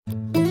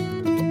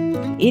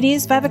It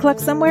is 5 o'clock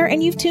somewhere,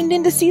 and you've tuned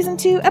into Season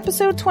 2,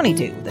 Episode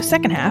 22, the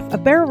second half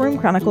of Barrel Room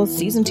Chronicles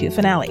Season 2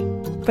 finale.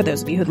 For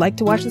those of you who'd like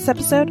to watch this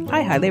episode,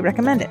 I highly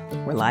recommend it.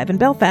 We're live in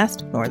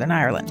Belfast, Northern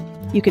Ireland.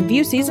 You can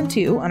view Season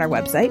 2 on our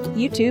website,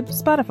 YouTube,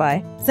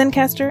 Spotify,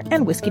 Zencaster,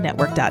 and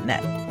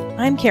WhiskyNetwork.net.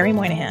 I'm Carrie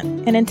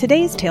Moynihan, and in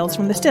today's Tales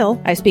from the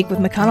Still, I speak with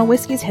McConnell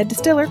Whisky's head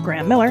distiller,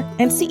 Graeme Millar,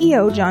 and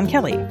CEO John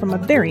Kelly from a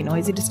very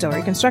noisy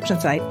distillery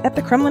construction site at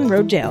the Crumlin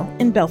Road Jail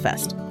in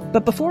Belfast.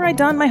 But before I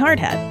don my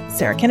hard hat,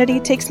 Sarah Kennedy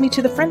takes me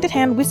to the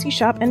friend-at-hand whiskey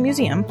shop and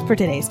museum for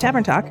today's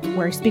Tavern Talk,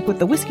 where I speak with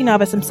the whiskey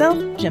novice himself,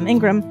 Jim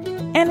Ingram,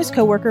 and his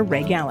co-worker,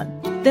 Ray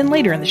Gallen. Then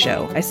later in the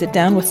show, I sit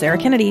down with Sarah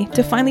Kennedy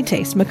to finally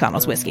taste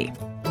McConnell's whiskey.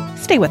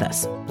 Stay with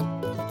us.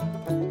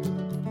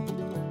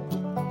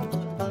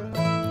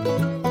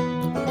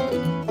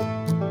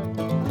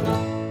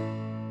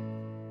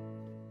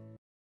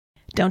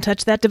 Don't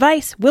touch that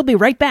device. We'll be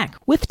right back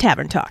with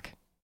Tavern Talk.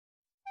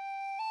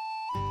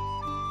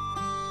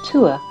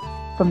 Tua,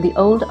 from the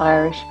Old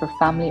Irish for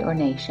family or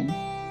nation,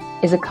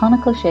 is a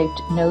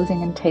conical-shaped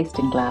nosing and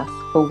tasting glass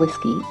for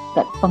whiskey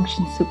that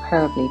functions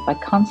superbly by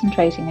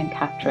concentrating and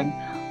capturing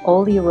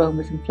all the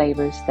aromas and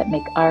flavours that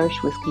make Irish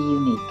whiskey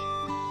unique.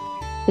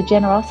 The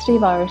generosity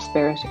of Irish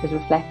spirit is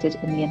reflected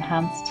in the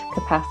enhanced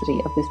capacity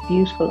of this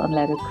beautiful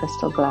unleaded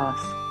crystal glass,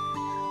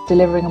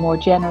 delivering a more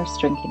generous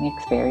drinking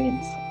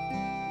experience.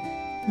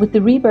 With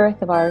the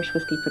rebirth of Irish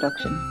whiskey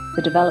production,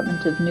 the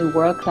development of new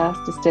world-class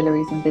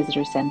distilleries and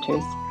visitor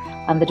centres,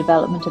 and the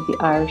development of the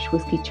Irish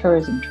Whiskey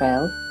Tourism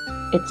Trail,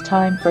 it's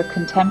time for a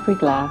contemporary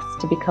glass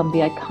to become the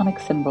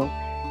iconic symbol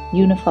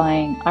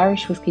unifying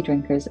Irish whiskey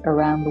drinkers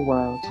around the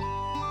world.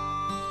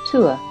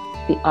 Tua,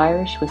 the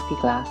Irish whiskey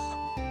glass.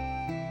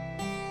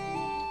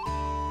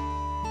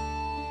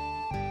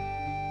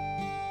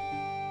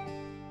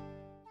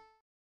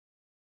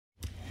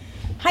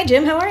 Hi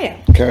Jim, how are you?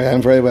 Carrie,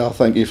 I'm very well.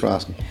 Thank you for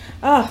asking.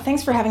 Oh,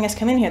 thanks for having us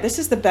come in here. This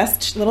is the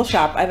best little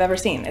shop I've ever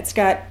seen. It's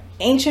got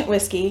ancient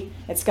whiskey,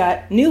 it's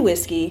got new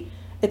whiskey,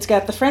 it's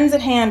got the Friends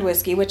at Hand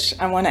whiskey, which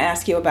I want to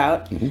ask you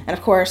about, and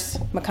of course,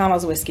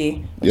 McConnell's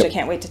whiskey, which I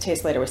can't wait to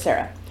taste later with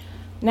Sarah.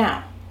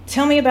 Now,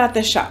 tell me about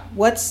this shop.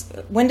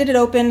 When did it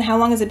open? How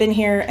long has it been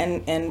here?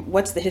 And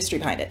what's the history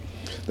behind it?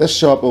 This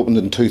shop opened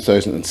in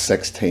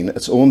 2016.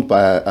 It's owned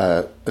by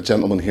a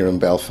gentleman here in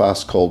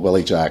Belfast called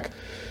Willie Jack,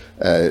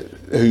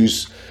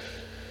 who's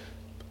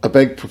a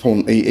big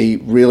proponent. He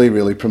really,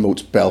 really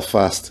promotes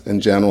Belfast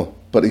in general,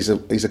 but he's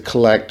a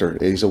collector.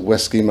 He's a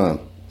whiskey man.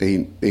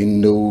 He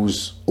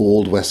knows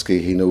old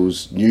whiskey. He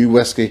knows new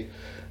whiskey.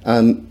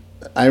 And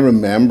I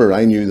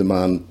knew the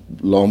man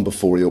long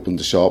before he opened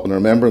the shop, and I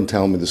remember him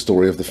telling me the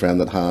story of the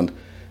Friend at Hand.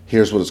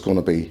 Here's what it's going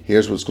to be.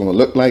 Here's what it's going to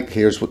look like.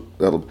 Here's what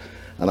it'll...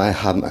 And I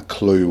hadn't a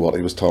clue what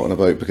he was talking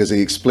about, because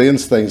he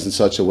explains things in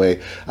such a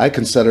way. I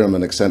consider him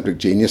an eccentric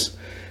genius.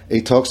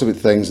 He talks about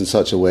things in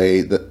such a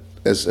way that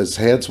his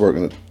head's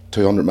working at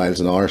 200 miles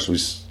an hour.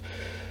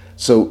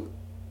 So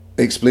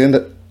he explained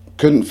it,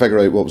 couldn't figure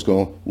out what was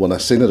going on. When I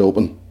seen it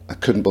open, I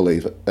couldn't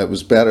believe it. It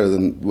was better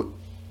than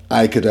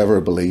I could ever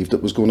have believed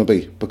it was going to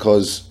be,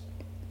 because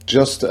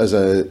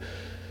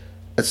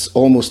it's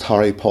almost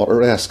Harry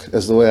Potter-esque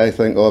is the way I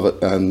think of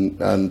it,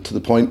 and to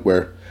the point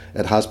where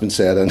it has been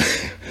said, and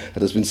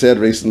it has been said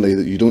recently,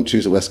 that you don't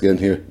choose a whiskey in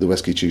here, the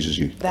whiskey chooses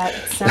you. That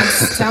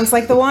sounds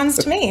like the ones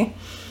to me.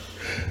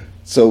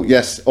 So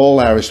yes, all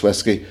Irish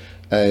whiskey.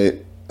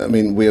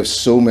 We have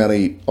so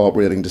many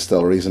operating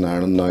distilleries in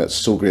Ireland now. It's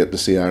so great to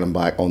see Ireland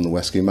back on the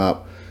whiskey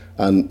map.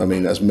 And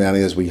as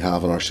many as we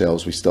have on our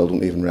shelves, we still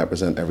don't even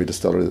represent every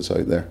distillery that's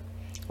out there.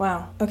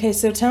 Wow. Okay,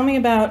 so tell me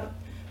about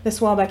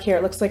this wall back here.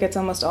 It looks like it's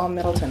almost all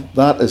Middleton.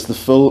 That is the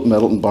full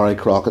Middleton Barry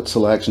Crockett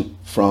selection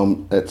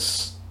from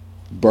its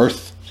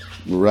birth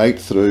right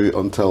through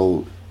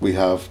until we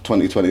have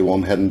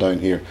 2021 heading down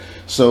here.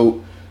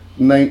 So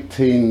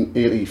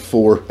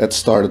 1984 it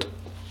started.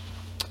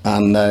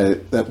 And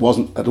it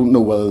wasn't, I don't know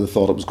whether they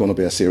thought it was going to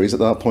be a series at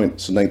that point.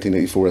 So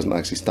 1984 isn't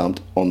actually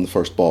stamped on the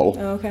first bottle.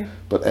 Oh, okay.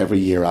 But every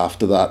year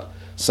after that,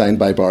 signed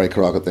by Barry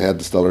Crockett, the head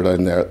distiller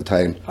down there at the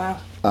time. Wow.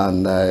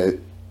 And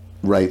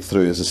right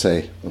through, as I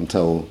say,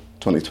 until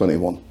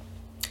 2021.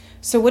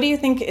 So what do you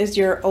think is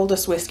your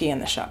oldest whiskey in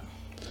the shop?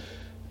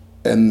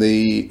 In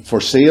the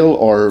for sale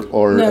or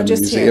no, in the here.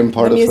 museum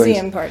part the of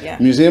museum things? Part, yeah.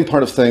 Museum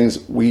part of things,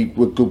 we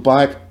would go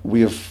back,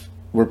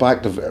 we're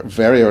back to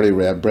very early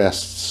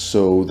Redbreasts,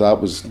 so that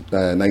was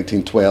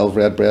 1912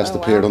 Redbreast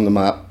appeared on the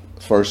map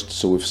first,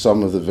 so we've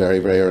some of the very,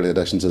 very early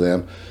editions of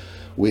them.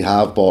 We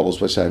have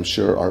bottles which I'm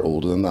sure are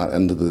older than that,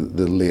 into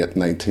the late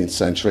 19th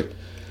century.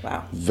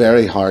 Wow.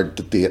 Very hard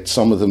to date.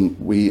 Some of them,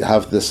 we've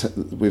had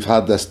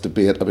this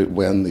debate about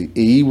when the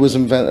E was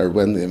invented, or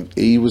when the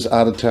E was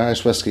added to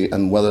Irish whiskey,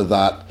 and whether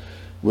that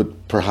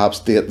would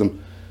perhaps date them.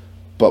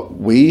 But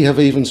we have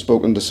even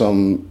spoken to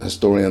some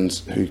historians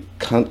who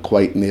can't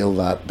quite nail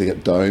that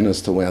date down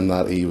as to when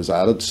that E was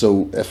added.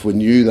 So if we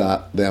knew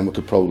that, then we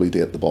could probably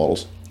date the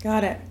bottles.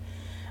 Got it.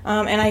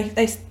 And I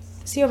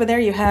See, over there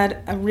you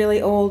had a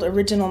really old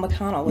original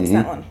McConnell. What's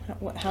that one?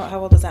 How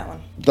old is that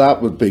one?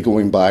 That would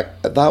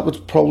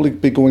probably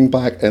be going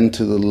back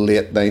into the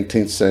late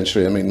 19th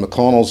century. I mean,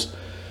 McConnell's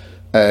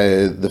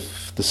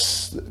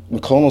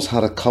McConnell's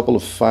had a couple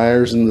of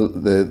fires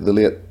in the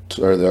late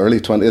or the early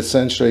 20th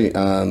century,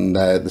 and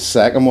the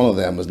second one of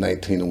them was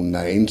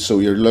 1909. So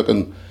you're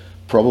looking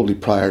probably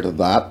prior to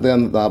that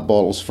then that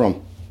bottle's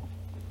from,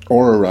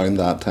 or around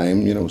that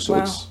time, you know. So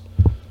wow. It's.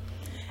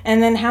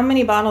 And then how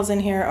many bottles in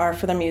here are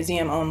for the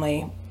museum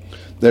only?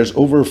 There's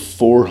over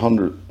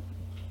 400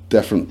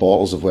 different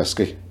bottles of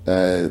whiskey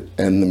in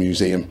the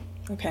museum.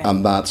 Okay.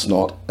 And that's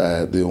not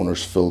the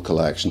owner's full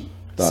collection.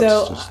 That's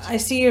so I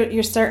see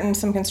you're starting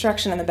some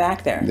construction in the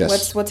back there.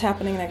 Yes. What's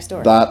happening next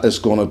door? That is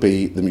going to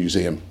be the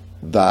museum.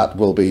 That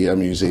will be a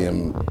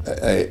museum,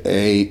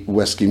 a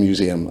whiskey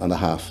museum and a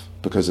half,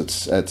 because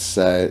it's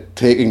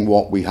taking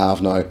what we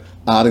have now,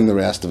 adding the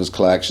rest of his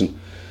collection.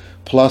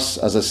 Plus,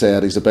 as I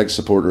said, he's a big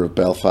supporter of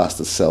Belfast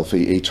itself.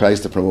 He tries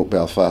to promote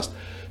Belfast,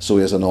 so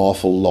he has an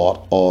awful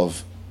lot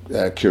of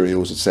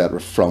curios,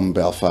 etc., from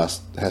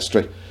Belfast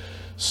history.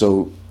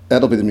 So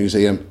it'll be the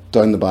museum,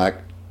 down the back,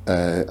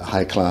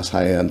 high-class,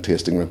 high-end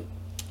tasting room.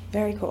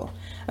 Very cool.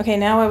 Okay,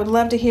 now I would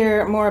love to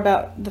hear more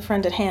about the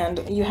friend at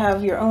hand. You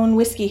have your own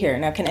whiskey here.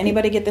 Now, can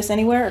anybody get this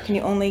anywhere, or can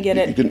you only get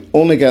it? You can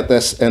only get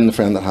this in the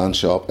friend at hand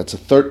shop. It's a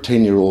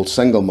 13-year-old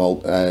single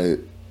malt,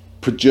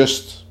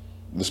 produced.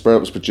 The spirit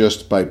was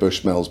produced by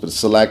Bushmills, but it's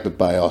selected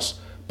by us,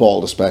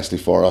 bottled especially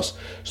for us.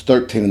 It's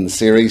 13 in the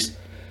series,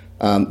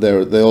 and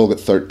they all get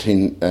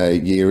 13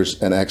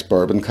 years in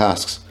ex-bourbon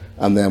casks.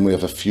 And then we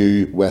have a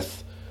few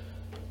with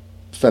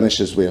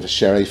finishes. We have a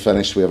sherry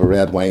finish, we have a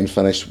red wine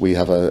finish, we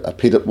have a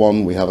peated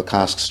one, we have a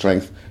cask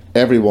strength.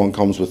 Every one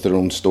comes with their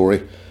own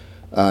story.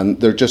 And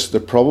they're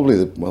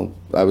probably,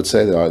 I would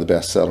say they are the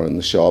best seller in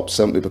the shop,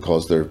 simply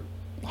because they're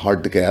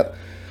hard to get.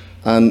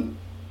 And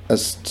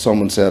as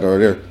someone said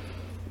earlier,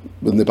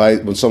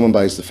 when someone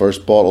buys the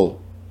first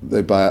bottle,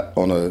 they buy it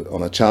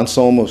on a chance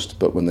almost,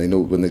 but when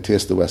they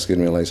taste the whiskey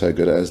and realise how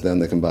good it is, then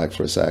they come back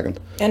for a second.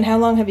 And how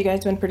long have you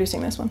guys been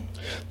producing this one?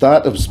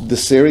 The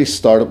series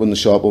started when the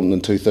shop opened in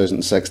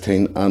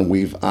 2016, and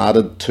we've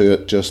added to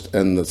it just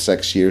in the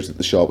 6 years that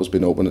the shop has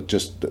been open.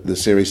 The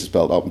series has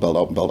built up and built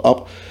up and built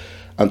up,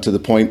 and to the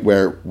point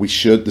where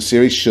the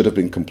series should have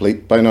been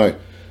complete by now,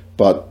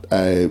 but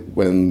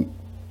when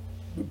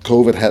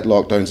COVID hit,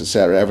 lockdowns,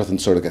 etc., everything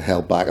sort of got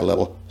held back a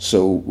little.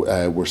 So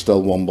we're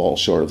still one bottle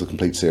short of the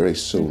complete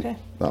series. So okay.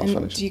 That'll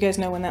finish. Do you guys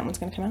know when that one's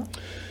going to come out?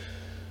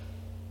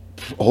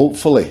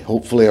 Hopefully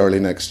early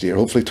next year.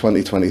 Hopefully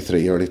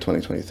 2023, early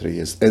 2023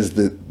 is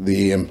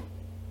the aim.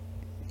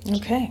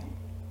 Okay.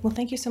 Well,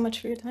 thank you so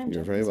much for your time,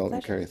 You're Jeff. very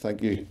welcome, Kerry.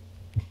 Thank you.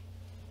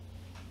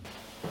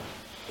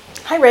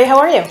 Hi, Ray. How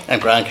are you? I'm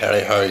grand,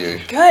 Kerry. How are you?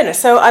 Good.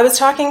 So I was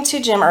talking to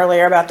Jim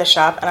earlier about the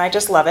shop, and I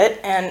just love it.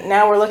 And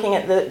now we're looking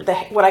at the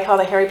what I call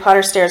the Harry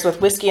Potter stairs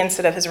with whiskey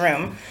instead of his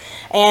room.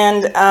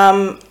 And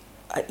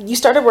you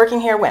started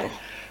working here when?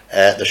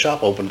 The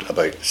shop opened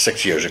about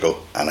 6 years ago,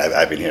 and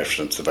I've been here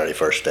since the very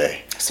first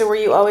day. So were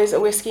you always a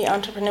whiskey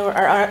entrepreneur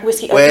or a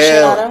whiskey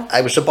aficionado? Well, I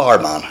was a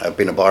barman. I've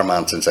been a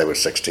barman since I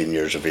was 16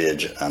 years of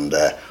age, and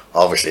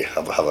obviously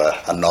have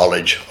a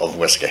knowledge of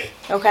whiskey.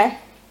 Okay.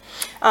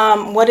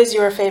 What is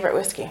your favorite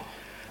whiskey?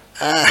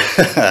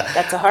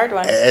 That's a hard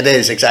one. It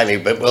is, exactly.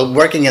 But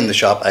working in the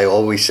shop, I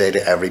always say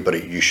to everybody,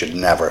 you should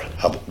never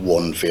have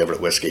one favourite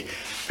whiskey,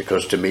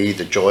 because to me,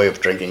 the joy of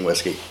drinking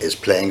whiskey is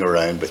playing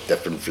around with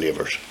different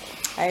flavours.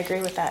 I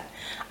agree with that.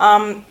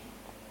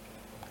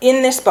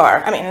 In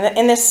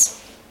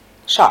this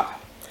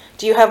shop,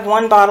 do you have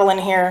one bottle in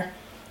here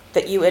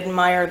that you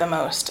admire the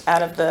most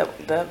out of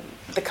the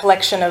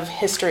collection of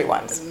history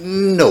ones?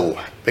 No,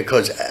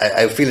 because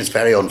I feel it's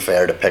very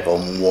unfair to pick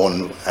on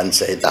one and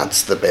say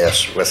that's the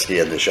best whiskey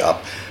in the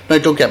shop. Now,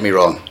 don't get me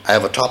wrong, I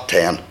have a top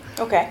 10.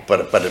 Okay.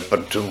 But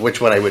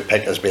which one I would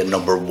pick as being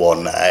number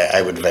one,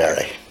 I would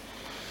vary.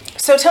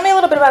 So tell me a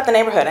little bit about the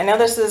neighborhood. I know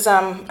this is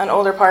an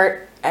older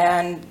part,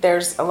 and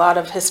there's a lot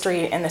of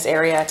history in this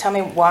area. Tell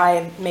me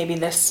why maybe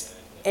this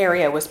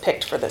area was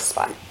picked for this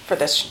spot, for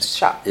this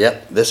shop.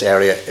 Yep, this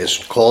area is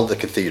called the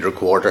Cathedral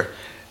Quarter.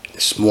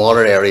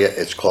 Smaller area,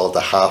 it's called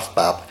the Half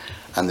Bap,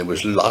 and there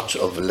was lots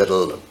of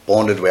little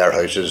bonded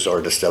warehouses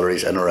or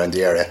distilleries in around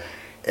the area.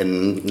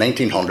 In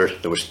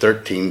 1900, there was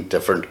 13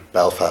 different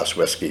Belfast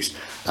whiskies,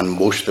 and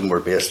most of them were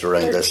based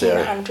around this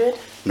area. 1300?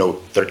 No,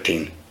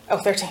 13. Oh,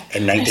 13.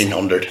 In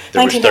 1900,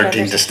 there was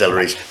 13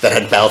 distilleries that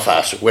had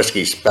Belfast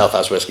whiskies,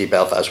 Belfast whiskey.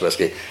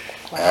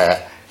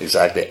 Wow.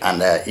 Exactly,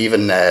 and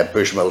even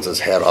Bushmills'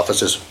 head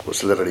offices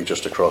was literally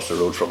just across the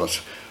road from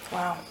us.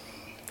 Wow.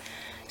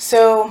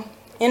 So,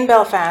 in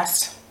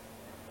Belfast,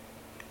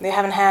 they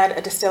haven't had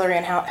a distillery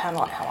in how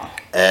long?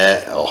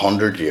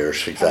 100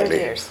 years, exactly. 100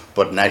 years.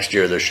 But next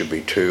year there should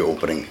be two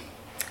opening.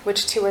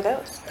 Which two are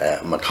those?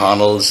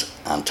 McConnell's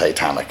and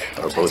Titanic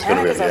are both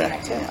going to be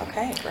Titanic is opening too.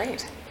 Okay,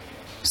 great.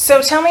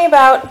 So tell me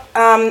about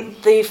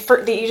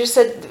you just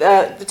said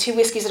the two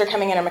whiskeys that are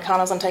coming in are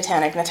McConnell's and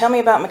Titanic. Now tell me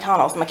about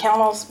McConnell's.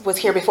 McConnell's was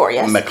here before,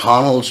 yes?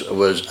 McConnell's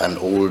was an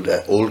old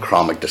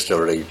Cromic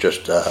distillery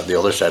just the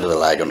other side of the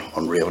Lagan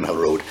on Ravenhill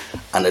Road,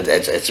 and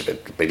it's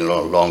been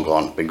long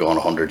gone, been gone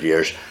 100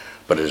 years,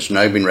 but it has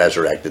now been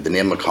resurrected. The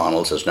name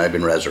McConnell's has now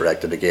been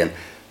resurrected again.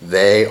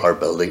 They are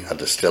building a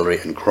distillery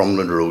in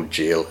Crumlin Road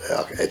Jail.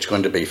 It's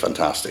going to be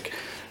fantastic.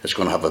 It's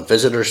going to have a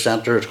visitor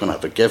centre, it's going to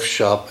have a gift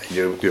shop,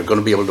 you're going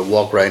to be able to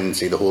walk around and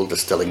see the whole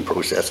distilling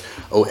process.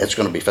 Oh, it's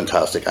going to be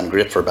fantastic and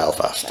great for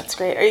Belfast. That's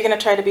great. Are you going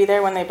to try to be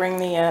there when they bring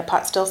the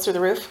pot stills through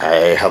the roof?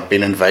 I have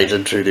been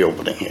invited to the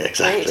opening,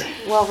 exactly.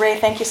 Great. Well, Ray,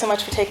 thank you so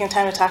much for taking the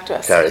time to talk to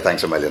us. Carrie,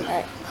 thanks a million. All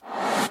right.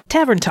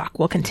 Tavern Talk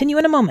will continue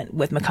in a moment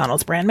with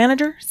McConnell's brand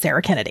manager,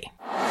 Sarah Kennedy.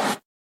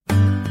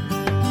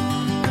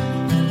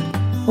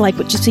 Like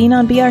what you've seen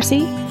on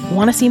BRC?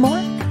 Want to see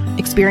more?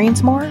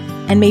 Experience more?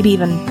 And maybe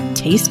even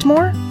taste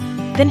more?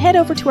 Then head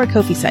over to our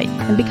Ko-fi site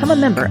and become a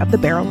member of the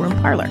Barrel Room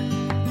Parlor.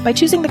 By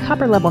choosing the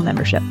Copper Level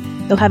membership,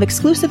 you'll have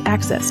exclusive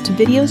access to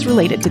videos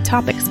related to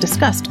topics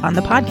discussed on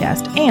the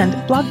podcast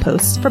and blog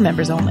posts for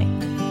members only.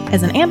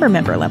 As an Amber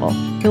member level,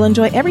 you'll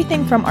enjoy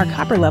everything from our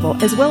Copper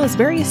Level as well as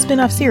various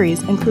spin-off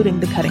series including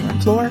The Cutting Room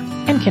Floor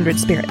and Kindred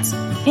Spirits.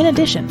 In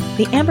addition,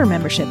 the Amber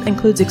membership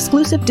includes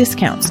exclusive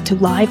discounts to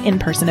live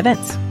in-person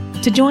events.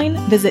 To join,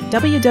 visit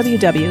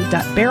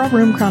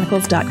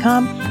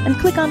www.barrelroomchronicles.com and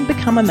click on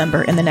Become a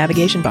Member in the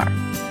navigation bar.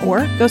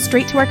 Or go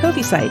straight to our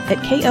Ko-fi site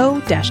at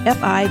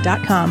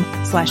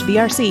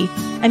ko-fi.com/BRC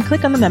and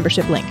click on the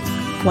membership link.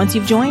 Once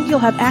you've joined, you'll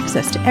have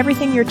access to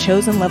everything your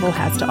chosen level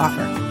has to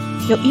offer.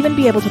 You'll even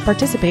be able to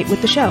participate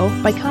with the show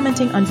by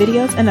commenting on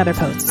videos and other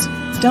posts.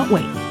 Don't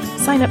wait.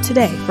 Sign up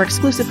today for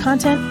exclusive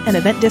content and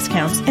event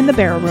discounts in the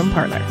Barrel Room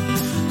Parlor.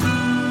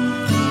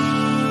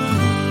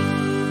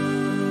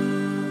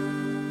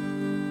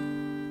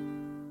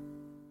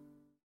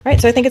 All right,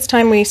 so I think it's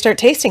time we start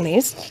tasting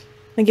these. I'm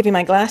going to give you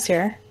my glass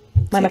here,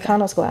 my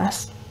McConnell's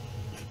glass.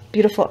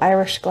 Beautiful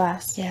Irish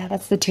glass. Yeah,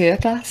 that's the Tua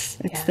glass.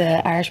 It's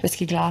the Irish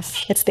whiskey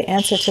glass. It's the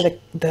answer to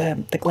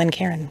the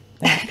Glencairn.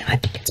 I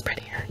think it's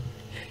prettier.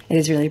 It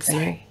is really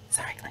pretty.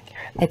 Sorry,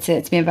 Glencairn.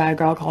 It's made by a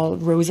girl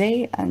called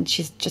Rosie, and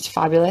she's just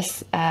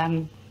fabulous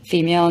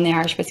female in the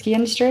Irish whiskey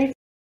industry.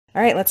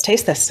 All right, let's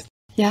taste this.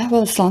 Yeah,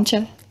 well, it's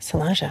Sláinte.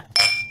 Sláinte.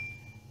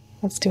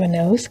 Let's do a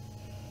nose.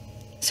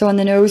 So on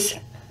the nose,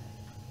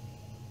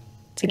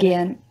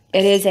 again,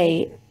 it is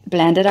a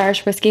blended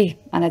Irish whiskey,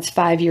 and it's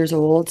 5 years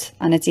old,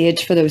 and it's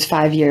aged for those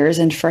 5 years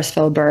in first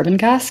fill bourbon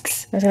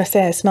casks. I was going to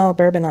say, I smell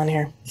bourbon on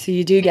here. So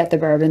you do get the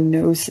bourbon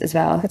nose as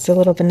well. It's a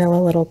little vanilla,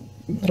 little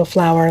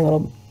flower,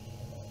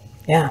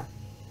 yeah.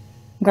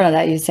 I'm going to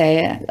let you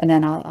say it, and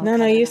then I'll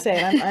No, you say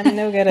it. I'm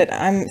no good at,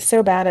 I'm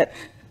so bad at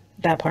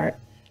that part.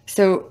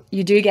 So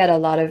you do get a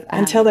lot of...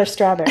 Until they're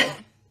strawberry.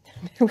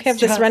 We have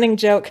this running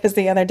joke, because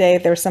the other day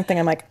there was something,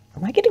 I'm like,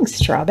 am I getting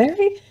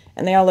strawberry?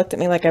 And they all looked at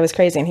me like I was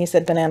crazy. And he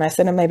said banana. I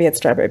said, no, maybe it's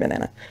strawberry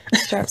banana.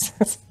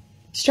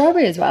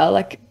 Strawberry as well.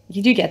 Like,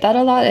 you do get that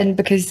a lot. And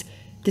because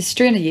the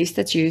strain of yeast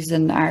that's used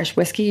in Irish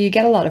whiskey, you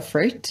get a lot of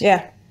fruit.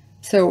 Yeah.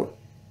 So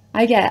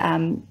I get,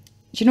 do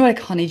you know like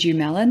honeydew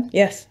melon?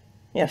 Yes.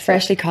 Yeah.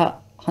 Freshly cut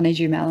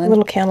honeydew melon. A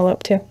little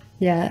cantaloupe too.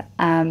 Yeah.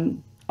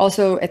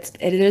 Also, it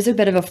is a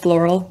bit of a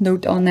floral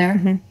note on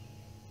there,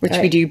 which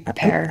we do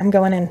pair. I'm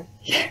going in.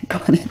 Yeah,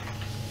 going in.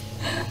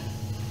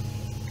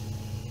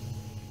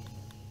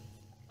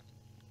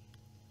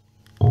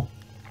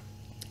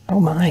 Oh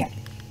my,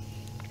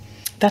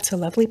 that's a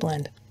lovely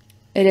blend.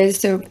 It is.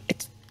 So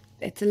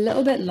it's a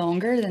little bit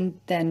longer than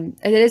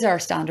it is our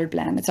standard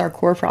blend. It's our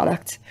core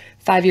product.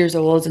 5 years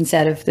old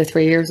instead of the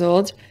 3 years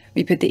old.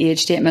 We put the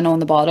age statement on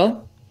the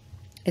bottle.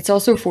 It's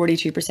also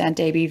 42%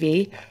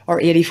 ABV or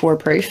 84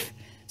 proof.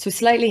 So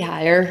slightly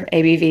higher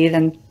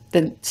ABV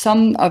than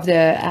some of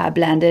the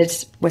blended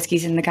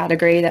whiskies in the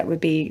category that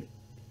would be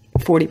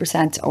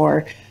 40%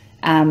 or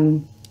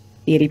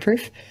 80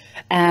 proof.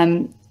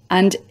 And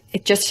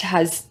it just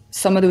has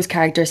some of those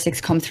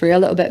characteristics come through a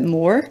little bit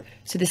more.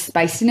 So the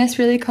spiciness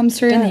really comes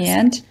through in the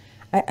end.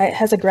 It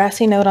has a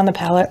grassy note on the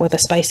palate with a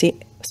spicy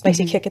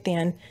kick at the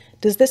end.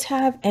 Does this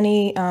have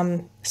any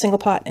single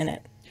pot in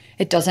it?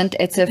 It doesn't.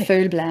 It's a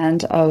full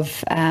blend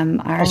of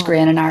Irish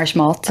grain and Irish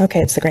malt. Okay,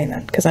 it's the grain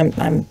then, because I'm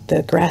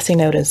the grassy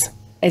note is...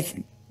 It's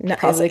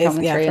probably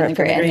coming through in the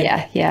grain.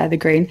 Yeah, the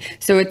grain.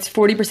 So it's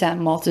 40%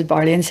 malted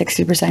barley and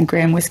 60%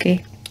 grain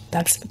whiskey.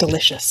 That's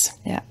delicious.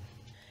 Yeah.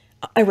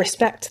 I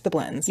respect the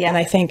blends. Yeah. And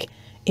I think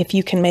if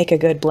you can make a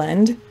good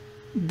blend,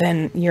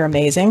 then you're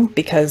amazing,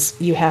 because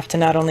you have to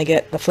not only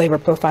get the flavor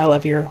profile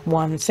of your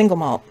one single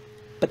malt,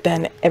 but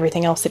then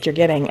everything else that you're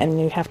getting, and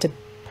you have to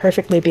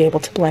perfectly be able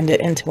to blend it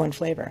into one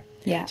flavor.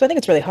 Yeah. So I think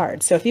it's really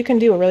hard. So if you can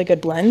do a really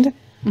good blend,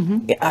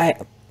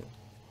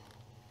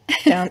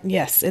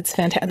 yes, it's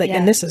fantastic.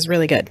 And this is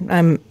really good.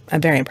 I'm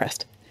very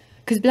impressed.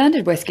 Because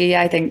blended whiskey,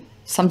 I think,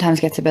 sometimes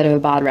gets a bit of a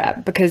bad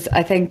rep, because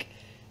I think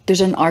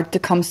there's an art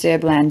that comes to a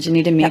blend. You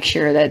need to make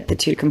sure that the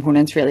two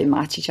components really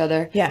match each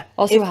other. Yeah.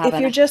 Also,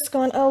 if you're just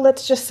going,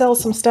 let's just sell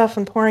some stuff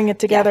and pouring it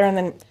together, and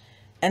then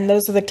And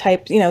those are the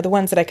type, you know, the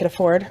ones that I could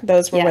afford.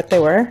 Those were Yeah. what they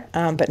were.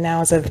 But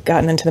now as I've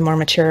gotten into the more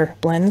mature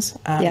blends,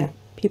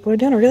 people are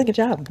doing a really good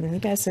job. And you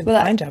guys did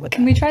a fine job with that.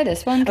 Can we try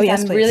this one? 'Cause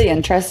yes, I'm please. really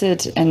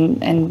interested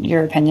in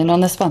your opinion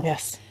on this one.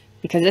 Yes.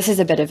 Because this is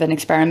a bit of an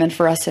experiment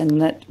for us in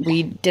that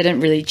we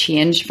didn't really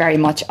change very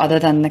much other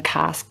than the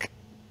cask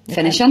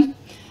finishing.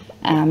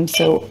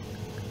 So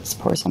let's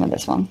pour some of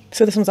this one.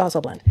 So this one's also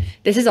a blend.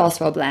 This is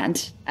also a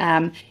blend.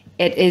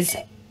 It is,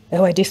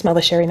 Oh, I do smell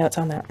the sherry notes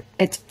on that.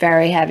 it's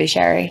very heavy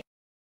sherry.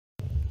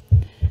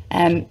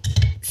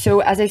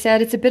 So as I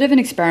said, it's a bit of an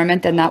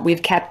experiment in that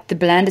we've kept, the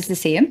blend is the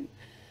same.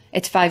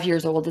 It's 5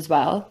 years old as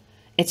well.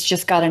 It's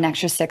just got an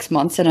extra 6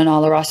 months in an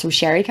Oloroso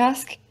sherry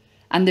cask.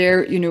 And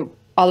they're, you know,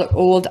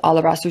 old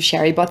Oloroso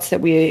sherry butts that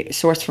we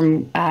source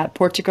from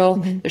Portugal.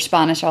 They're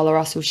Spanish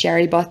Oloroso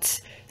sherry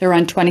butts. They're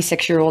around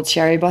 26-year-old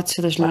sherry butts,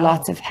 so there's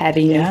lots of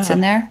heavy notes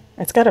in there.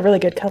 It's got a really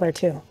good color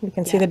too. You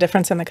can see the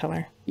difference in the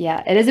color.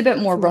 Yeah, it is a bit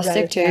more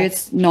rustic too. yeah.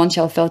 It's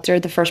non-chill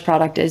filtered. The first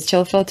product is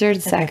chill filtered.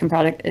 The second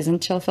product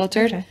isn't chill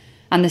filtered. Okay.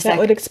 And the That second,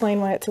 would explain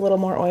why it's a little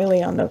more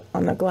oily on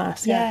the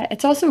glass. yeah,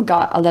 it's also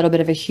got a little bit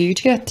of a hue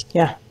to it.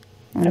 Yeah.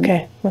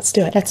 Okay, let's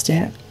do it. Let's do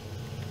it.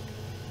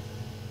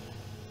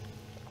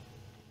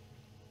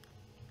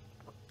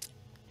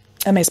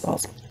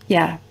 Amazeballs.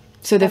 Yeah.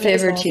 So the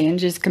flavor Amazeballs.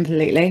 changes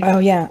completely. Oh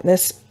yeah,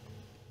 this.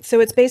 So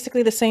it's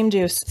basically the same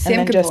juice, Same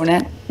and then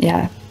component.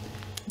 Yeah.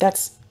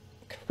 that's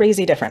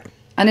crazy different.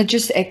 And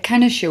it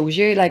kind of shows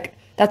you, like,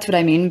 that's what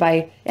I mean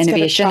by It's got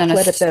innovation and a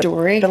chocolate at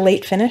story. The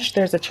late finish.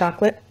 There's a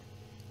chocolate.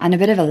 And a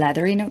bit of a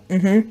leathery note.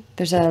 Mm-hmm.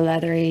 There's a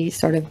leathery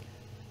sort of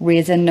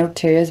raisin note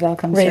too as well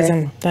comes through.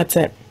 Raisin. That's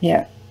it.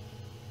 Yeah.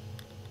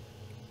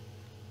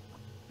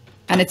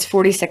 And it's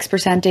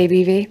 46%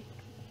 ABV.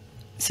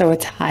 So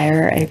it's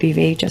higher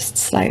ABV just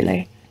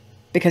slightly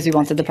because we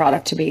wanted the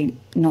product to be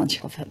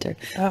non-chill filtered.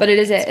 But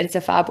it's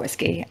a fab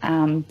whiskey.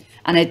 And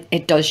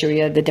it does show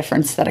you the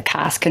difference that a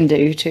cask can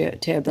do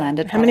to a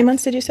blended How many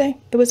months did you say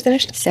it was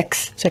finished?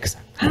 6. 6.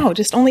 Wow,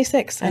 just only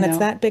 6, and it's know.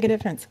 that big a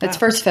difference. It's Wow.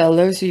 first fill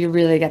though, so you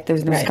really get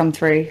those notes Right. come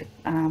through,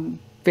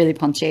 really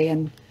punchy,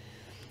 and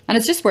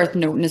it's just worth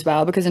noting as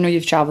well because I know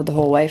you've travelled the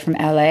whole way from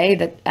LA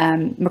that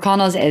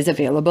McConnell's is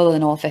available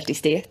in all 50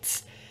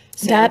 states.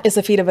 So, That is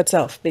a feat of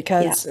itself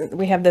because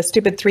we have the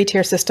stupid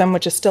 3-tier system,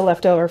 which is still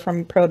left over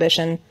from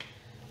Prohibition.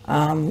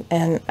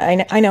 And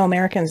I know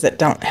Americans that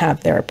don't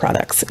have their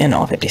products in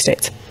all 50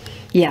 states.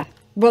 yeah,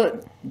 well,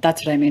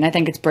 that's what I mean. I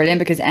think it's brilliant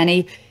because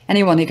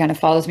anyone who kind of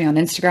follows me on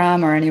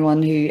Instagram or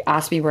anyone who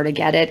asks me where to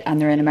get it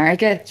and they're in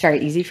America, it's very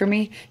easy for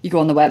me. You go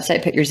on the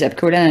website, put your zip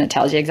code in, and it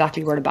tells you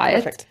exactly where to buy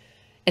Perfect. it.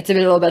 It's a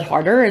little bit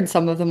harder in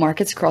some of the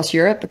markets across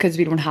Europe because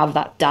we don't have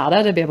that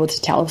data to be able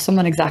to tell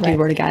someone exactly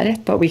where to get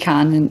it, but we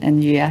can in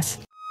the US.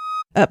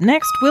 Up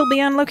next, we'll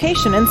be on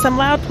location in some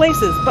loud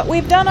places, but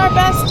we've done our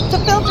best to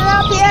filter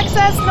out the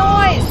excess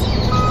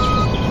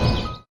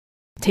noise.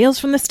 Tales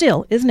from the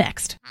Still is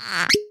next.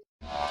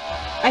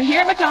 I'm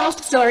here at McConnell's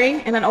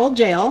Distillery in an old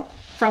jail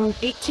from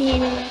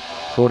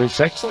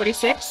 1846.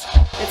 46.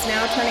 It's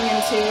now turning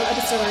into a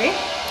distillery.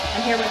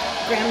 I'm here with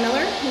Graeme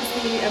Millar,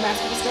 who's the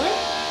master distiller,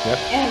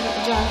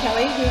 and John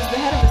Kelly, who's the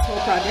head of this whole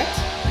project.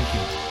 Thank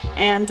you.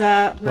 And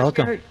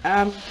Welcome.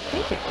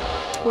 Thank you.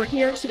 We're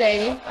here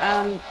today.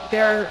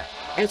 There,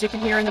 as you can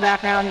hear in the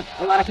background,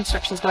 a lot of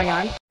construction is going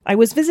on. I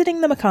was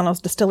visiting the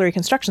McConnell's distillery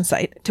construction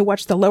site to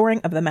watch the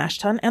lowering of the mash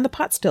tun and the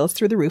pot stills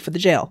through the roof of the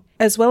jail,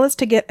 as well as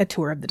to get a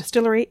tour of the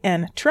distillery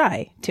and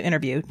try to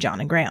interview John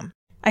and Graeme.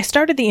 I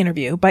started the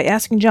interview by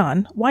asking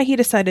John why he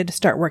decided to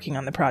start working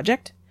on the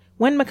project,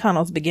 when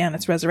McConnell's began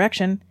its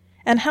resurrection,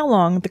 and how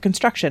long the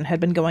construction had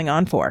been going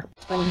on for.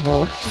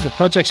 Well, the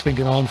project's been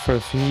going on for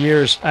a few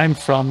years. I'm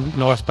from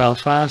North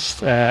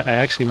Belfast. I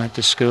actually went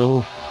to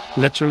school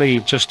literally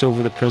just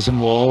over the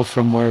prison wall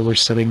from where we're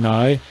sitting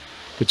now,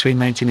 between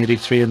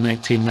 1983 and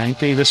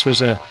 1990. This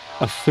was a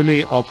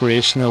fully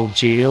operational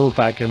jail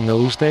back in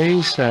those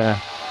days.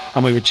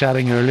 And we were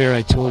chatting earlier,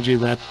 I told you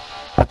that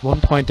at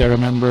one point I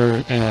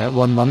remember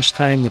one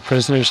lunchtime the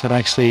prisoners had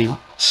actually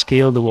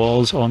scaled the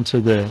walls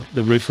onto the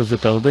roof of the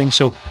building.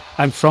 So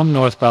I'm from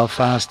North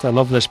Belfast. I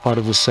love this part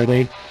of the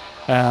city.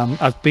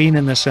 I've been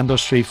in this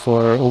industry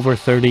for over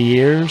 30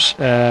 years,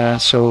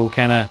 so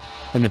kind of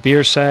in the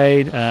beer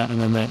side and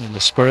then in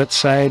the spirit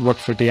side. Worked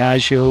for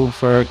Diageo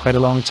for quite a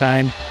long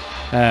time.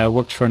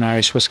 Worked for an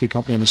Irish whiskey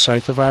company in the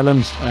south of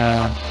Ireland.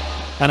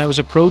 And I was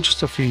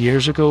approached a few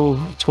years ago,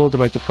 told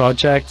about the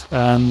project,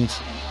 and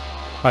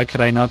how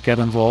could I not get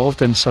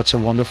involved in such a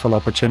wonderful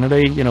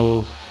opportunity? You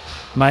know,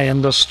 my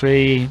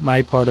industry,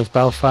 my part of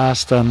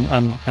Belfast,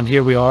 and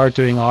here we are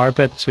doing our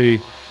bit to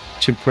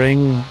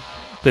bring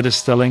the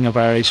distilling of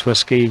Irish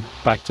whiskey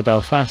back to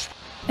Belfast.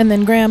 And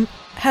then, Graeme,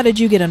 how did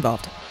you get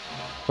involved?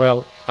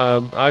 Well,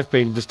 I've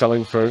been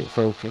distilling for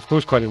I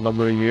suppose quite a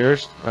number of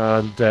years,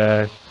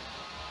 and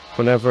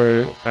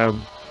whenever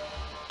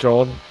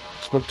John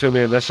spoke to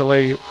me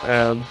initially,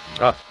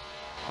 I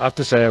have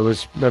to say I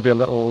was maybe a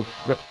little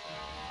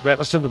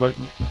reticent about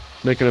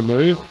making a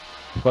move,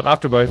 but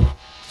after about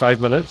 5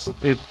 minutes.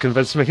 It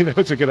convinced me that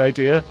it's a good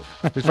idea.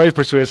 It's very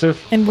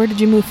persuasive. And where did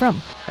you move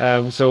from?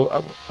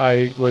 So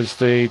I was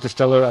the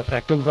distiller at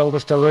Ecklandville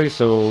Distillery,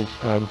 so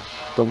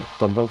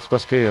Dunville's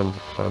Whisky, and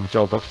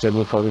John Buxton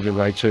would probably be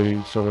my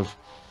two sort of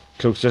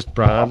closest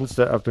brands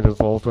that I've been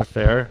involved with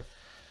there.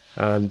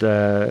 And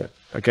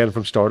again,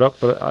 from startup.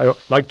 But I,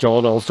 like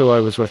John also,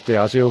 I was with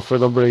Diageo for a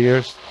number of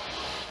years.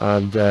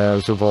 And I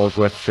was involved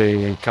with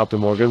the Captain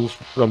Morgan's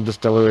rum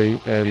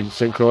distillery in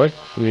St. Croix,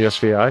 in the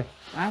SVI.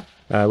 Wow.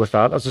 With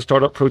that as a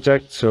startup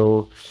project.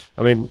 So,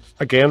 I mean,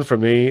 again, for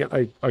me,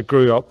 I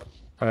grew up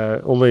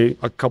only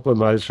a couple of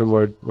miles from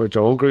where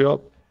John grew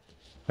up,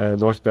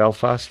 North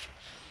Belfast.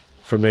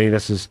 For me,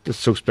 it's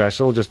so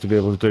special just to be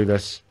able to do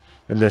this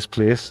in this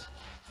place.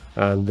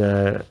 And,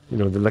 the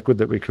liquid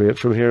that we create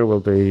from here will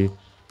be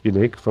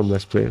unique from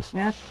this place.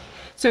 Yeah.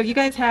 So you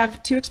guys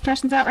have 2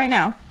 expressions out right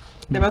now.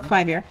 They're both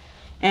 5-year.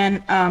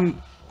 And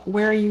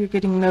where are you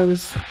getting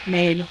those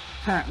made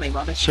currently?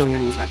 So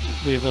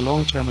we have a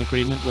long-term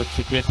agreement with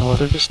the Great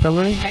Northern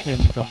Distillery in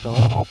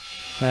Dundalk,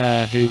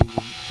 who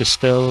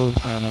distill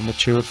and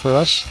mature for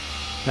us.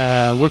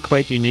 We're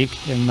quite unique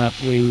in that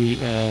we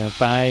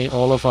buy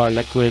all of our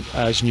liquid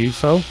as new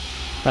fill,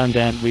 and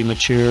then we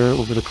mature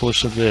over the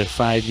course of the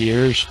 5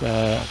 years.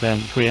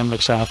 Then Graeme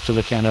looks after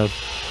the kind of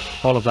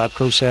all of that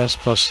process,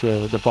 plus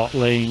the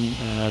bottling,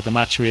 the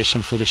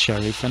maturation for the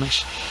sherry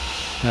finish.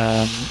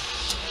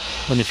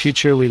 In the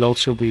future, we'll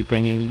also be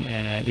bringing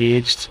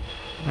aged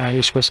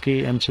Irish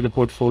whiskey into the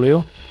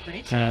portfolio.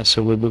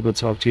 So we'll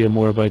talk to you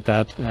more about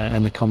that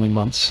in the coming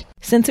months.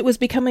 Since it was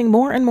becoming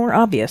more and more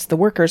obvious the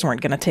workers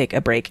weren't going to take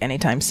a break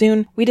anytime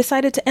soon, we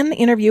decided to end the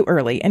interview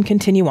early and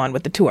continue on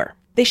with the tour.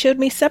 They showed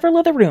me several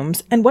of the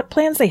rooms and what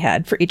plans they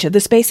had for each of the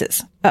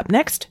spaces. Up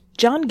next,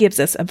 John gives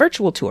us a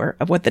virtual tour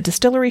of what the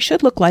distillery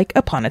should look like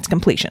upon its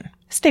completion.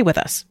 Stay with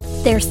us.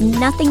 There's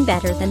nothing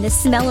better than the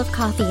smell of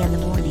coffee in the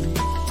morning.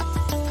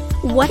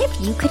 What if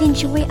you could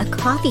enjoy a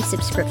coffee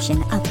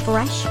subscription of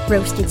fresh,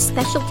 roasted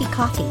specialty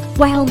coffee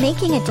while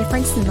making a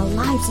difference in the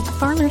lives of the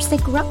farmers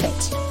that grow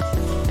it?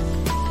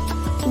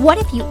 What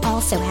if you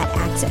also had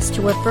access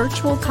to a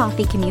virtual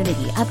coffee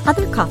community of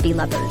other coffee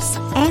lovers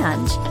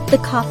and the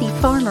coffee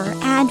farmer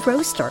and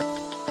roaster?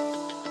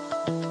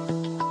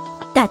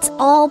 That's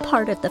all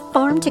part of the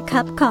Farm to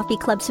Cup Coffee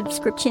Club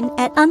subscription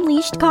at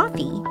Unleashed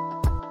Coffee.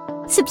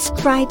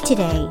 Subscribe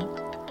today.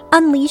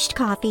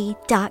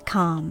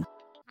 UnleashedCoffee.com.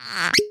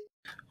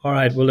 All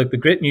right. Well, look, the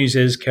great news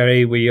is,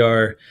 Kerry, we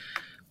are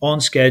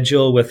on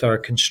schedule with our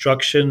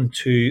construction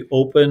to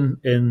open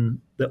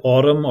in the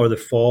autumn or the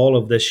fall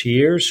of this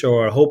year. So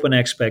our hope and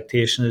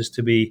expectation is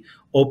to be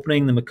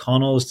opening the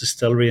McConnell's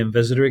Distillery and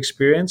Visitor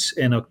Experience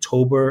in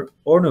October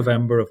or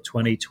November of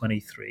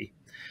 2023.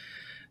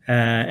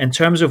 In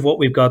terms of what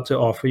we've got to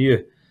offer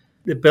you,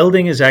 the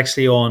building is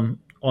actually on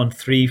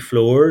 3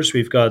 floors.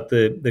 We've got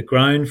the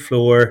ground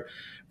floor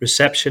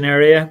reception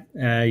area.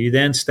 You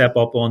then step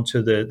up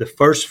onto the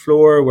first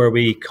floor where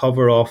we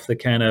cover off the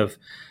kind of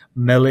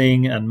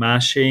milling and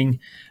mashing.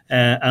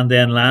 And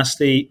then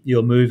lastly,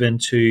 you'll move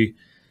into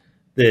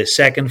the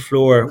second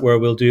floor where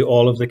we'll do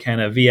all of the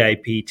kind of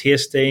VIP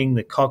tasting,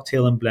 the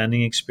cocktail and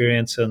blending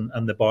experience,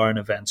 and the bar and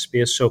event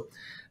space. So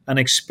an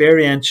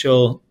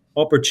experiential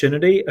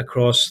opportunity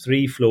across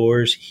 3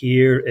 floors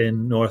here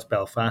in North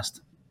Belfast.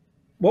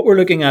 What we're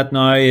looking at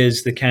now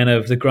is the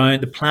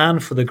plan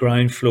for the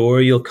ground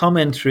floor. You'll come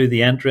in through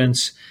the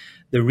entrance.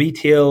 The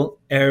retail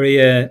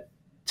area,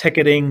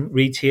 ticketing,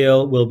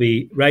 retail will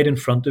be right in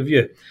front of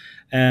you.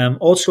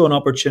 Also an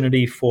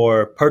opportunity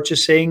for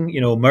purchasing,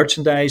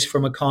 merchandise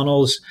from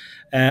McConnell's,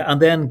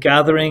 and then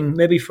gathering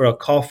maybe for a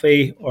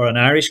coffee or an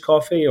Irish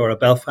coffee or a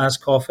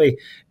Belfast coffee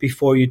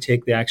before you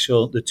take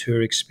the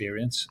tour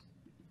experience.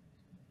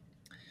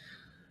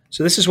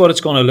 So this is what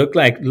it's going to look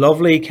like.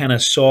 Lovely kind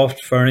of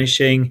soft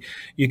furnishing.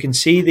 You can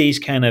see these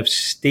kind of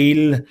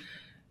steel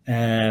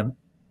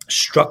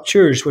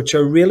structures which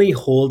are really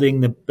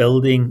holding the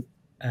building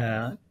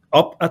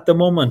up at the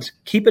moment.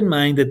 Keep in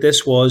mind that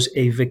this was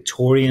a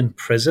Victorian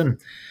prison.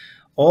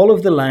 All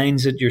of the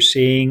lines that you're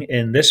seeing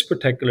in this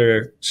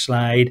particular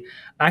slide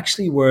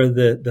actually were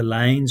the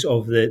lines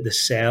of the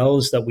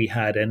cells that we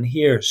had in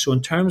here. So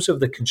in terms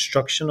of the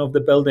construction of the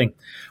building,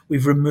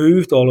 we've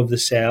removed all of the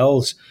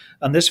cells.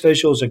 And this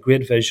visual is a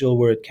great visual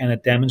where it kind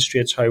of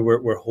demonstrates how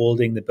we're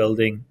holding the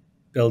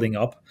building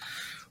up.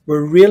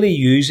 We're really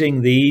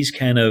using these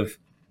kind of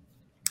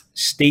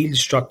steel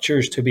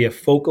structures to be a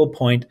focal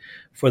point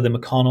for the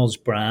McConnell's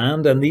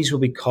brand, and these will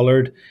be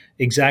coloured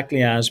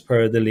exactly as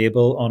per the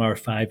label on our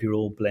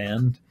 5-year-old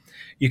blend.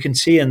 You can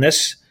see in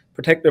this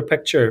particular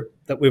picture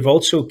that we've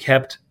also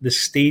kept the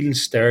steel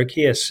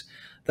staircase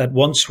that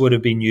once would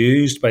have been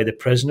used by the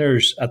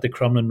prisoners at the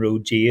Crumlin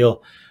Road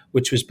Jail,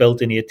 which was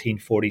built in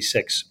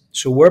 1846.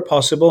 So where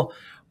possible,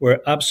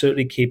 we're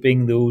absolutely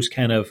keeping those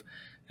kind of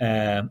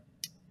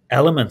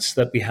elements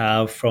that we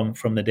have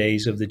from the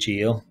days of the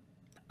jail.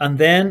 And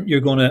then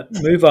you're going to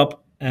move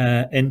up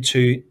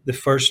into the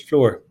first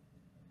floor.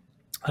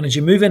 And as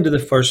you move into the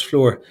first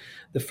floor,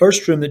 the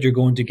first room that you're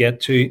going to get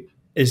to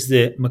is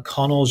the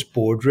McConnell's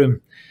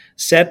boardroom.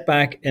 Set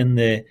back in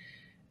the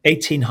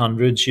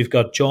 1800s, you've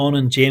got John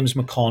and James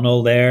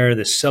McConnell there,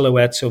 the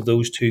silhouettes of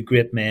those two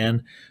great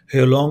men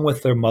who, along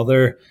with their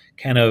mother,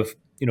 kind of,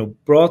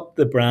 brought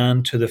the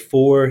brand to the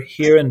fore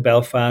here in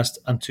Belfast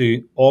and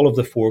to all of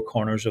the four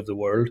corners of the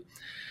world.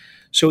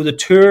 So the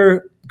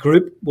tour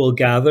group will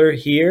gather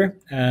here.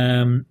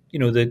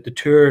 The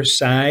tour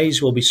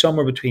size will be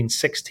somewhere between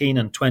 16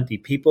 and 20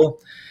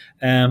 people.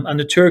 And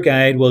the tour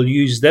guide will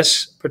use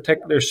this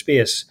particular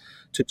space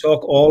to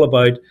talk all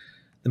about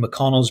the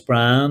McConnell's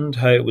brand,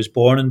 how it was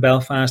born in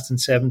Belfast in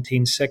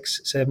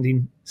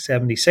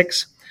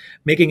 1776,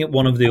 making it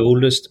one of the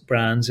oldest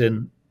brands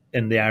in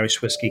the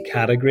Irish whiskey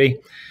category.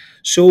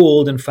 So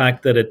old, in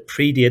fact, that it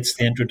predates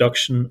the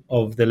introduction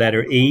of the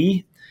letter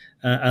E,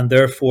 and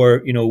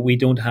therefore, we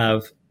don't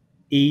have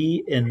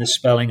E in the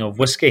spelling of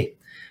whiskey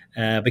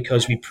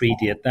because we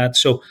predate that.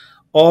 So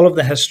all of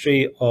the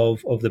history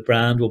of the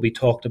brand will be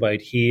talked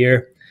about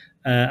here.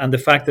 And the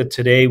fact that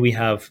today we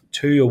have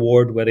 2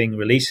 award-winning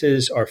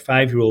releases, our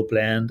 5-year-old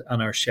blend and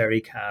our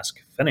sherry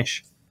cask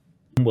finish.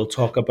 We'll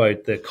talk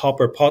about the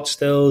copper pot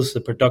stills,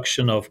 the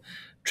production of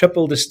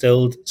triple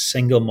distilled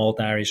single malt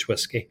Irish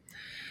whiskey.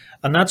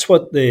 And that's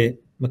what the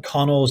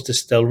McConnell's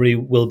distillery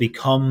will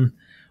become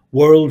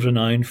world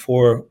renowned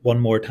for one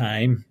more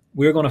time.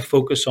 We're going to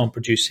focus on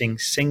producing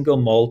single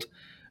malt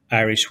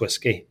Irish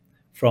whiskey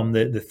from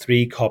the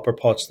 3 copper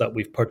pots that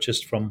we've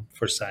purchased from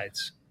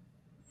Forsyths.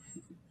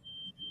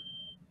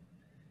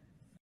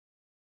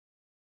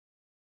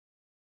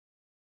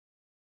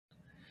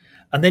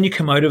 And then you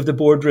come out of the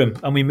boardroom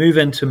and we move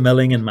into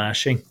milling and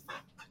mashing.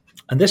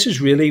 And this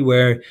is really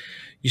where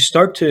you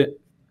start to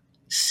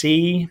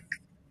see,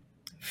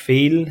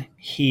 feel,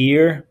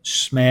 hear,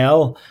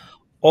 smell,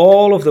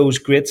 all of those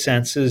great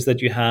senses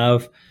that you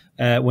have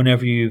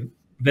whenever you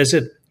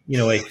visit,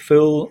 a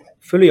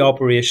fully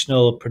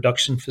operational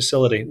production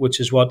facility,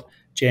 which is what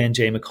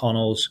J&J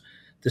McConnell's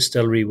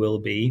distillery will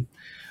be.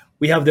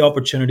 We have the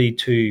opportunity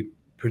to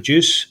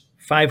produce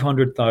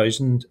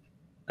 500,000,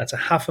 that's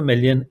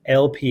 500,000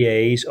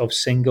 LPAs of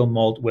single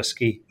malt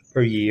whiskey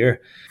per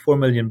year, 4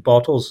 million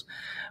bottles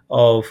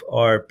of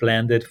our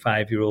blended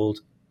 5-year-old.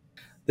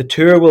 The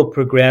tour will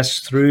progress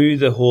through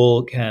the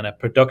whole kind of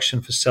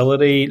production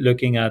facility,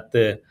 looking at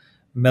the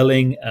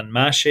milling and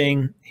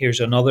mashing. Here's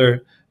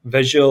another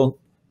visual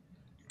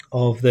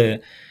of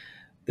the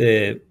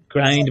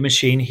grind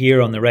machine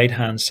here on the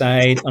right-hand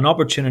side, an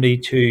opportunity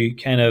to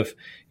kind of,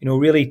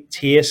 really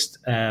taste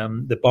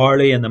the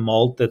barley and the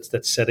malt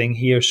that's sitting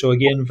here. So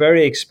again,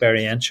 very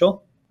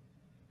experiential.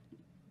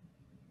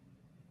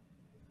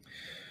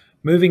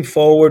 Moving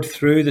forward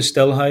through the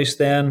still house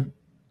then,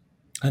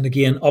 and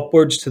again,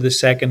 upwards to the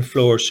 2nd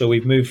floor. So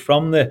we've moved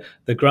from the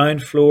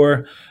ground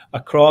floor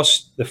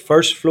across the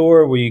 1st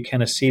floor where you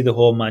kind of see the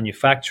whole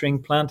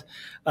manufacturing plant,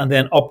 and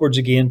then upwards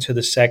again to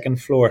the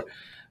 2nd floor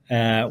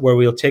where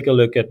we'll take a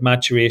look at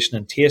maturation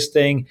and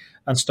tasting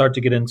and start to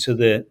get into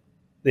the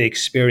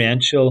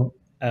experiential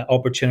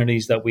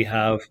opportunities that we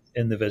have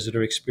in the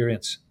visitor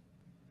experience.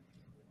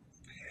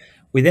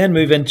 We then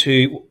move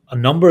into a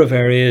number of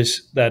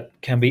areas that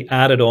can be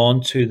added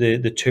on to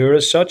the tour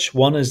as such.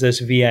 One is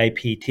this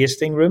VIP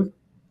tasting room.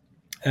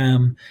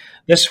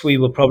 This we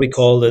will probably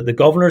call the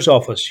governor's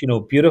office.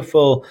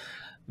 Beautiful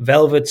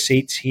velvet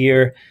seats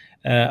here.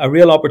 A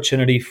real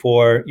opportunity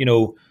for,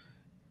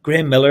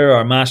 Graeme Millar,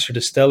 our master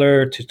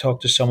distiller, to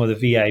talk to some of the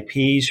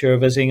VIPs who are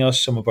visiting us,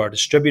 some of our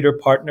distributor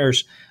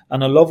partners,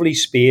 and a lovely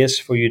space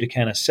for you to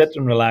kind of sit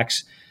and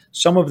relax.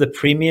 Some of the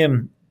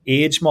premium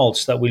age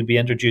malts that we'll be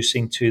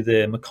introducing to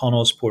the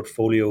McConnell's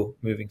portfolio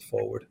moving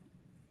forward.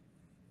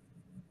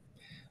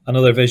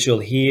 Another visual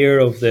here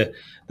of the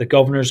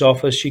governor's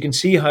office. You can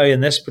see how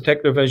in this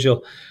particular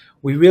visual,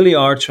 we really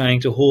are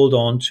trying to hold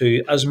on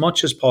to as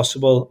much as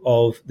possible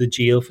of the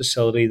jail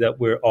facility that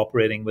we're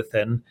operating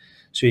within.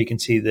 So you can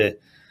see the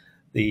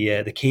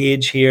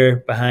cage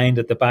here behind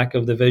at the back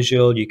of the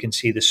visual. You can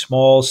see the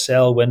small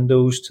cell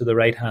windows to the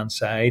right-hand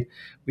side.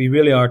 We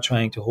really are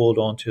trying to hold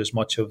on to as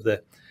much of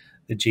the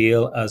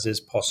jail as is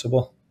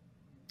possible.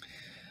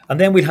 And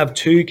then we have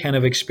 2 kind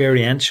of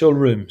experiential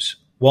rooms.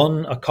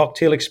 One, a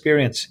cocktail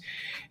experience.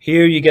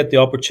 Here you get the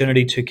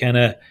opportunity to kind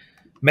of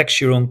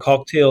mix your own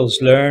cocktails,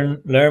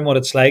 learn what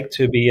it's like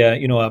to be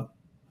a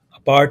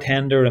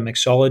bartender, a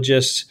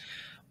mixologist.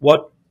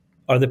 What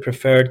are the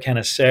preferred kind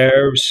of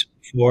serves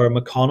for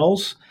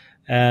McConnell's?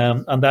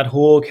 And that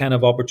whole kind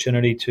of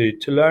opportunity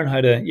to learn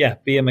how to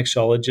be a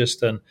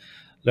mixologist and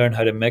learn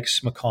how to mix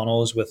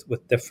McConnell's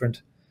with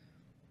different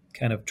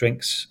kind of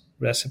drinks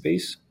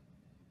recipes.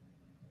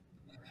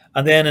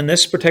 And then in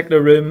this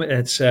particular room,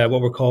 it's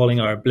what we're calling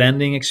our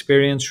blending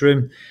experience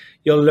room.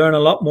 You'll learn a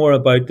lot more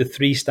about the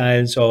 3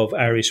 styles of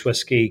Irish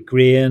whiskey: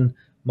 grain,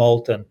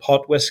 malt, and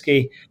pot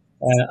whiskey,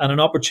 and an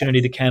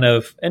opportunity to kind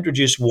of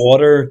introduce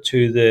water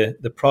to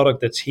the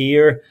product that's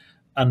here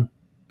and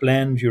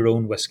blend your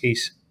own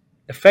whiskies.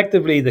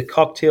 Effectively, the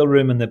cocktail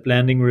room and the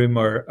blending room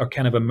are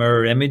kind of a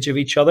mirror image of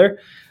each other.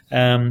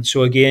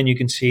 So again, you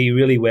can see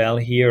really well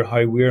here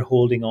how we're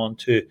holding on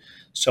to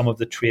some of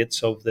the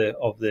traits of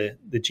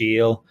the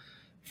jail,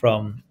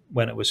 from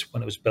when it was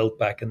built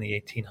back in the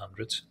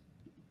 1800s.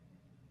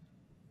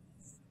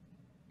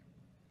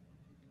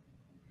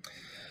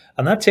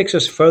 And that takes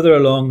us further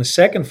along the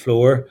second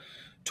floor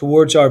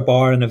towards our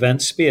bar and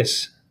event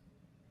space.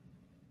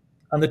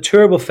 And the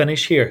tour will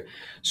finish here.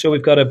 So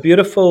we've got a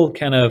beautiful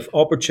kind of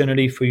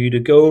opportunity for you to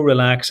go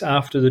relax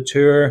after the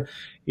tour,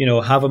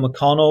 have a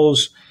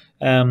McConnell's.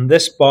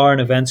 This bar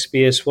and event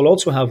space will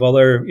also have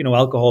other,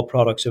 alcohol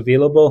products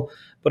available.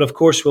 But of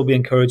course, we'll be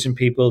encouraging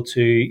people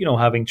to,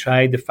 having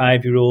tried the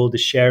 5-year-old, the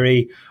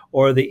sherry,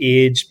 or the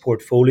aged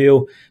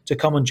portfolio, to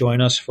come and join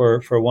us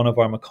for one of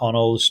our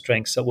McConnell's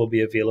drinks that will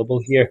be available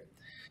here.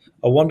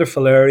 A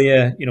wonderful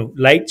area,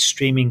 light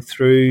streaming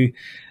through,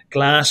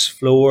 glass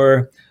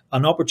floor,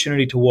 an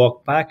opportunity to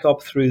walk back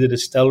up through the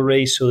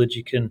distillery so that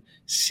you can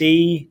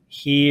see,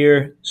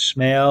 hear,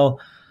 smell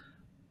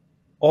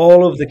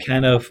all of the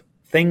kind of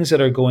things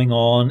that are going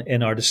on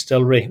in our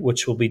distillery,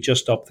 which will be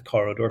just up the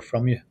corridor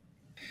from you.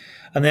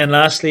 And then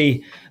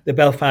lastly, the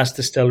Belfast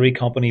Distillery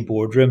Company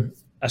boardroom,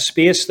 a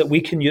space that we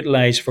can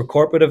utilise for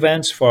corporate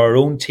events, for our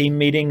own team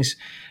meetings,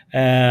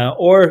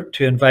 or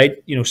to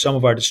invite, some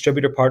of our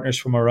distributor partners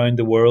from around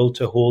the world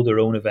to hold their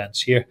own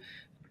events here.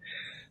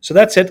 So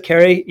that's it,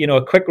 Kerry.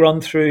 A quick run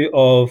through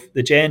of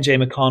the J&J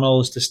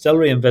McConnell's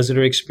Distillery and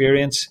Visitor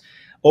Experience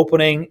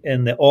opening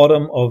in the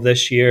autumn of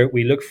this year.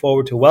 We look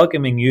forward to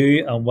welcoming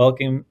you and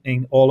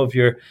welcoming all of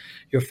your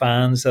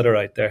fans that are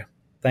out there.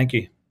 Thank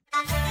you.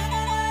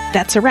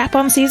 That's a wrap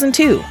on Season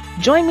 2.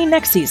 Join me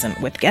next season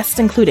with guests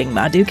including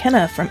Madhu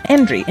Khenna from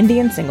Endry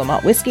Indian Single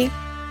Malt Whisky,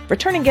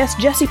 returning guest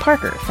Jesse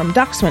Parker from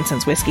Doc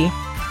Swinson's Whisky,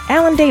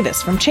 Alan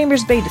Davis from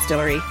Chambers Bay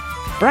Distillery,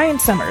 Brian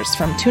Summers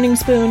from Tuning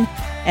Spoon,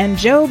 and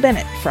Joe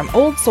Bennett from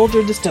Old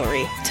Soldier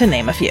Distillery, to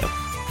name a few.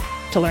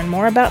 To learn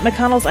more about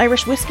McConnell's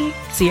Irish Whiskey,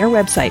 see our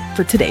website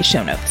for today's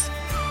show notes.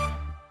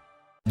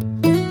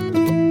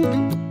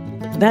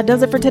 That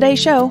does it for today's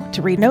show.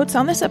 To read notes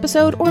on this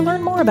episode or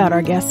learn more about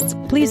our guests,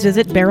 please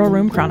visit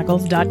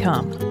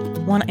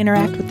barrelroomchronicles.com. Want to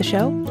interact with the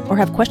show or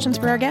have questions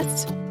for our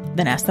guests?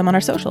 Then ask them on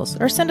our socials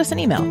or send us an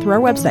email through our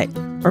website.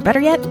 Or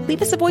better yet,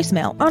 leave us a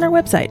voicemail on our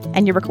website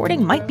and your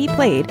recording might be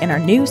played in our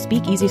new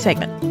Speakeasy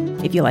segment.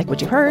 If you like what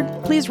you heard,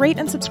 please rate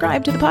and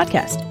subscribe to the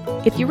podcast.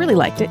 If you really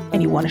liked it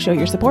and you want to show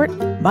your support,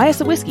 buy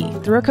us a whiskey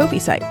through our Ko-fi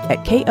site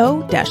at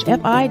ko-fi.com/BRC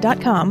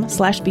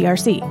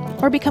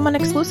or become an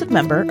exclusive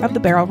member of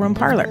the Barrel Room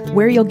Parlor,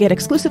 where you'll get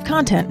exclusive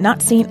content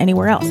not seen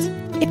anywhere else.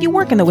 If you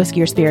work in the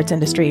whiskey or spirits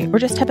industry or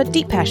just have a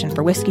deep passion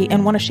for whiskey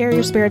and want to share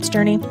your spirits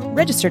journey,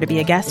 register to be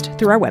a guest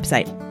through our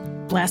website.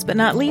 Last but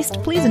not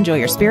least, please enjoy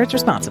your spirits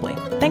responsibly.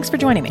 Thanks for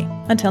joining me.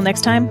 Until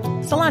next time,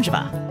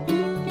 Solanjava.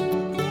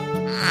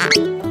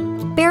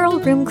 Barrel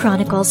Room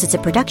Chronicles is a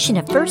production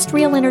of First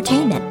Reel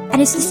Entertainment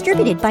and is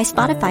distributed by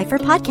Spotify for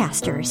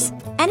podcasters,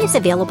 and is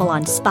available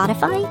on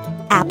Spotify,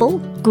 Apple,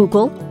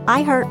 Google,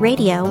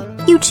 iHeartRadio,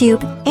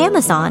 YouTube,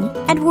 Amazon,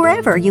 and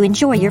wherever you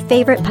enjoy your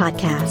favorite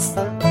podcasts.